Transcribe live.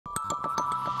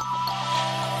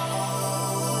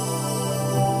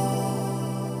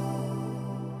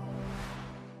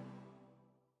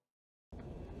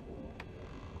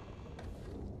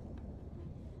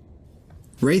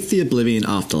Wraith the Oblivion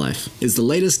Afterlife is the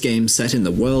latest game set in the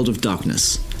world of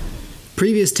darkness.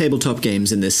 Previous tabletop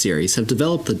games in this series have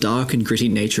developed the dark and gritty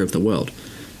nature of the world,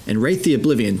 and Wraith the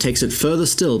Oblivion takes it further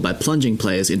still by plunging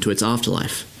players into its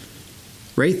afterlife.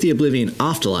 Wraith the Oblivion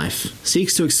Afterlife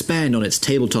seeks to expand on its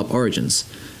tabletop origins,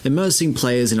 immersing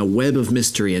players in a web of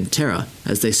mystery and terror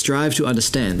as they strive to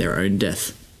understand their own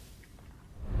death.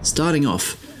 Starting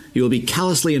off, you will be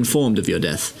callously informed of your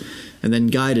death, and then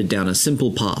guided down a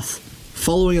simple path,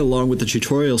 following along with the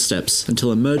tutorial steps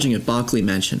until emerging at Barclay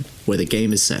Mansion, where the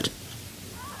game is set.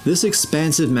 This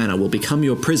expansive manor will become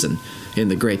your prison in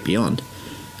the Great Beyond,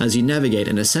 as you navigate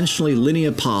an essentially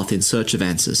linear path in search of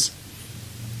answers.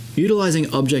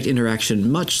 Utilizing object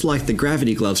interaction much like the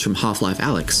gravity gloves from Half-Life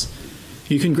Alyx,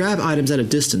 you can grab items at a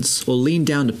distance or lean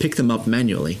down to pick them up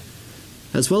manually,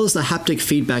 as well as the haptic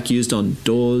feedback used on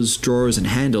doors, drawers, and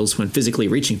handles when physically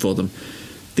reaching for them.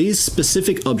 These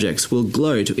specific objects will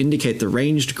glow to indicate the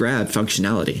ranged grab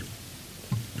functionality.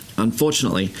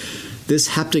 Unfortunately, this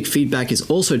haptic feedback is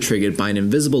also triggered by an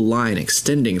invisible line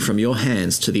extending from your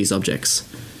hands to these objects,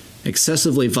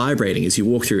 excessively vibrating as you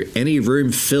walk through any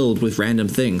room filled with random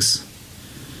things.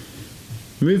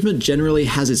 Movement generally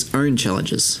has its own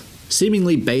challenges,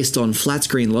 seemingly based on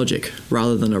flat-screen logic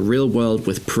rather than a real world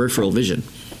with peripheral vision.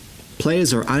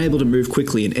 Players are unable to move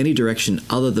quickly in any direction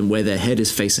other than where their head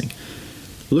is facing.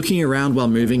 Looking around while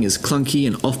moving is clunky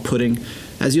and off-putting,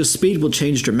 as your speed will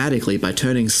change dramatically by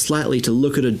turning slightly to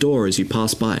look at a door as you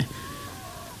pass by.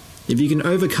 If you can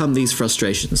overcome these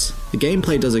frustrations, the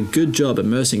gameplay does a good job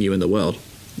immersing you in the world,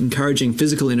 encouraging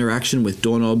physical interaction with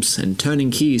doorknobs and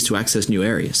turning keys to access new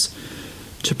areas.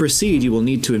 To proceed, you will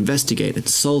need to investigate and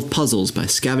solve puzzles by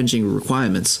scavenging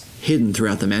requirements hidden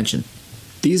throughout the mansion.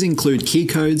 These include key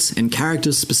codes and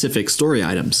character-specific story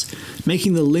items,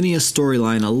 making the linear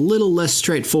storyline a little less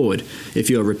straightforward if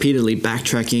you are repeatedly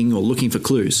backtracking or looking for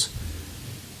clues.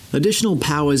 Additional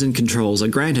powers and controls are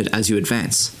granted as you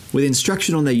advance, with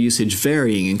instruction on their usage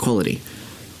varying in quality.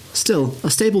 Still, a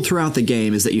staple throughout the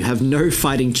game is that you have no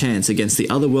fighting chance against the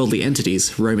otherworldly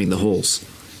entities roaming the halls.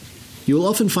 You will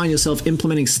often find yourself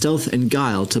implementing stealth and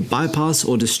guile to bypass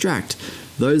or distract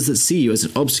those that see you as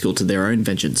an obstacle to their own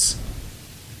vengeance.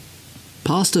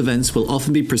 Past events will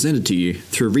often be presented to you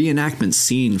through reenactments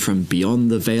seen from beyond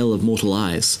the veil of mortal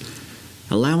eyes,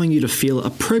 allowing you to feel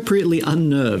appropriately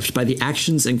unnerved by the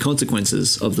actions and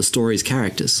consequences of the story's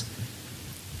characters.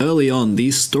 Early on,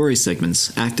 these story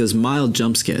segments act as mild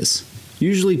jump scares,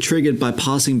 usually triggered by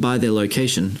passing by their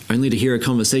location only to hear a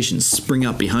conversation spring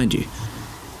up behind you.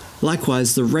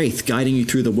 Likewise, the Wraith guiding you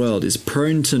through the world is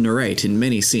prone to narrate in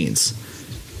many scenes.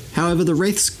 However, the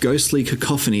Wraith's ghostly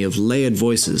cacophony of layered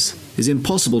voices is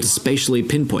impossible to spatially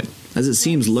pinpoint, as it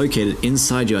seems located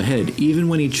inside your head even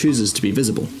when he chooses to be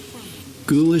visible.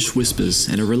 Ghoulish whispers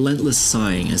and a relentless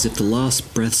sighing as if the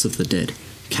last breaths of the dead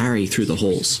carry through the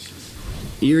halls.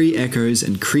 Eerie echoes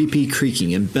and creepy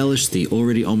creaking embellish the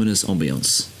already ominous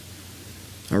ambience.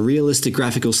 A realistic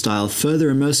graphical style further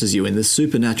immerses you in this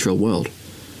supernatural world.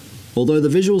 Although the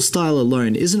visual style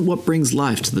alone isn't what brings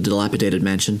life to the dilapidated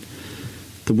mansion,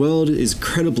 the world is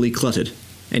incredibly cluttered,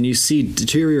 and you see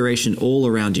deterioration all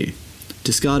around you.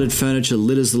 Discarded furniture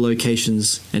litters the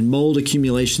locations, and mold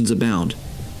accumulations abound.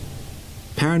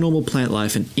 Paranormal plant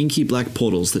life and inky black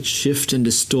portals that shift and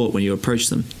distort when you approach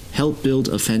them help build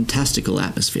a fantastical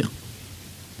atmosphere.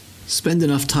 Spend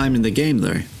enough time in the game,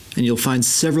 though, and you'll find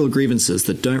several grievances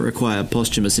that don't require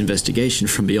posthumous investigation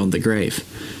from beyond the grave.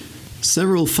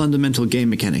 Several fundamental game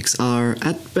mechanics are,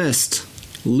 at best,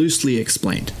 loosely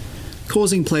explained,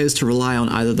 causing players to rely on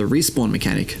either the respawn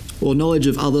mechanic or knowledge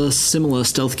of other similar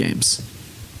stealth games.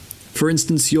 For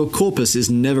instance, your corpus is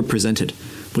never presented,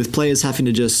 with players having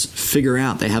to just figure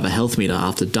out they have a health meter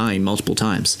after dying multiple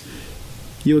times.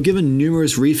 You are given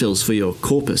numerous refills for your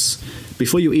corpus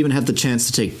before you even have the chance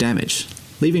to take damage,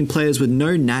 leaving players with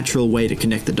no natural way to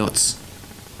connect the dots.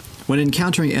 When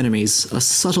encountering enemies, a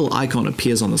subtle icon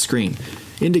appears on the screen,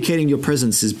 indicating your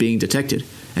presence is being detected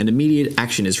and immediate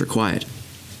action is required.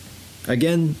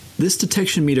 Again, this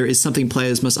detection meter is something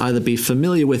players must either be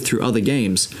familiar with through other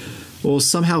games, or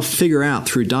somehow figure out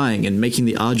through dying and making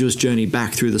the arduous journey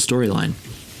back through the storyline.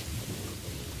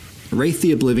 Wraith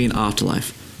the Oblivion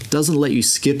Afterlife doesn't let you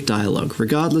skip dialogue,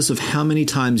 regardless of how many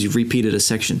times you've repeated a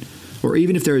section, or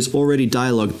even if there is already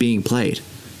dialogue being played.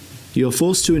 You are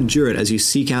forced to endure it as you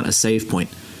seek out a save point.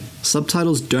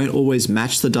 Subtitles don't always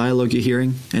match the dialogue you're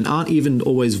hearing, and aren't even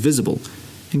always visible,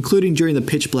 including during the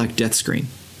pitch-black death screen.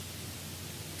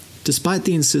 Despite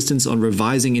the insistence on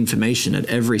revising information at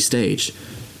every stage,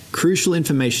 crucial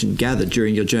information gathered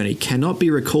during your journey cannot be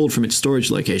recalled from its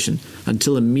storage location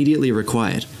until immediately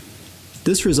required.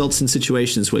 This results in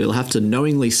situations where you'll have to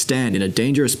knowingly stand in a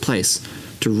dangerous place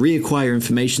to reacquire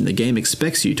information the game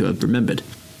expects you to have remembered.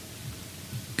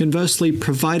 Conversely,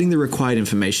 providing the required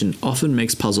information often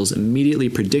makes puzzles immediately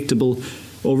predictable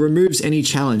or removes any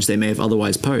challenge they may have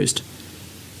otherwise posed.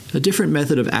 A different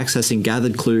method of accessing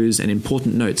gathered clues and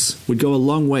important notes would go a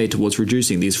long way towards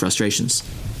reducing these frustrations.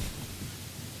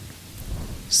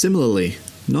 Similarly,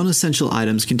 non-essential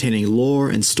items containing lore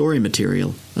and story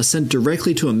material are sent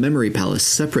directly to a memory palace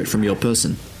separate from your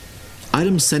person.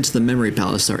 Items sent to the memory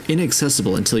palace are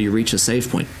inaccessible until you reach a save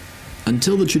point.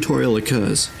 Until the tutorial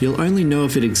occurs, you'll only know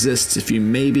if it exists if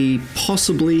you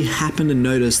possibly happen to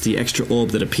notice the extra orb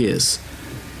that appears.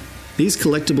 These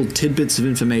collectible tidbits of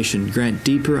information grant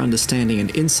deeper understanding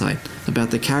and insight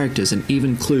about the characters and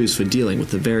even clues for dealing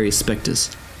with the various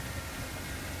spectres.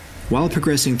 While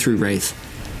progressing through Wraith,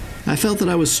 I felt that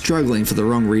I was struggling for the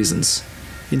wrong reasons.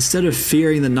 Instead of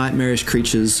fearing the nightmarish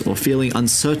creatures or feeling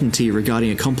uncertainty regarding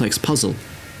a complex puzzle,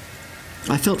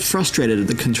 I felt frustrated at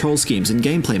the control schemes and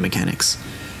gameplay mechanics.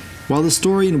 While the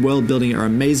story and world building are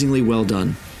amazingly well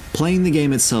done, playing the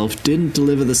game itself didn't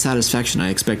deliver the satisfaction I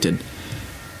expected.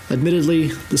 Admittedly,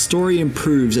 the story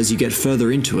improves as you get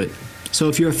further into it, so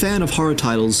if you're a fan of horror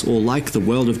titles or like the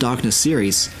World of Darkness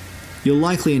series, you'll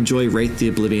likely enjoy Wraith the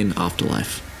Oblivion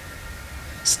Afterlife.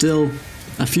 Still,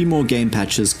 a few more game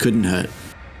patches couldn't hurt.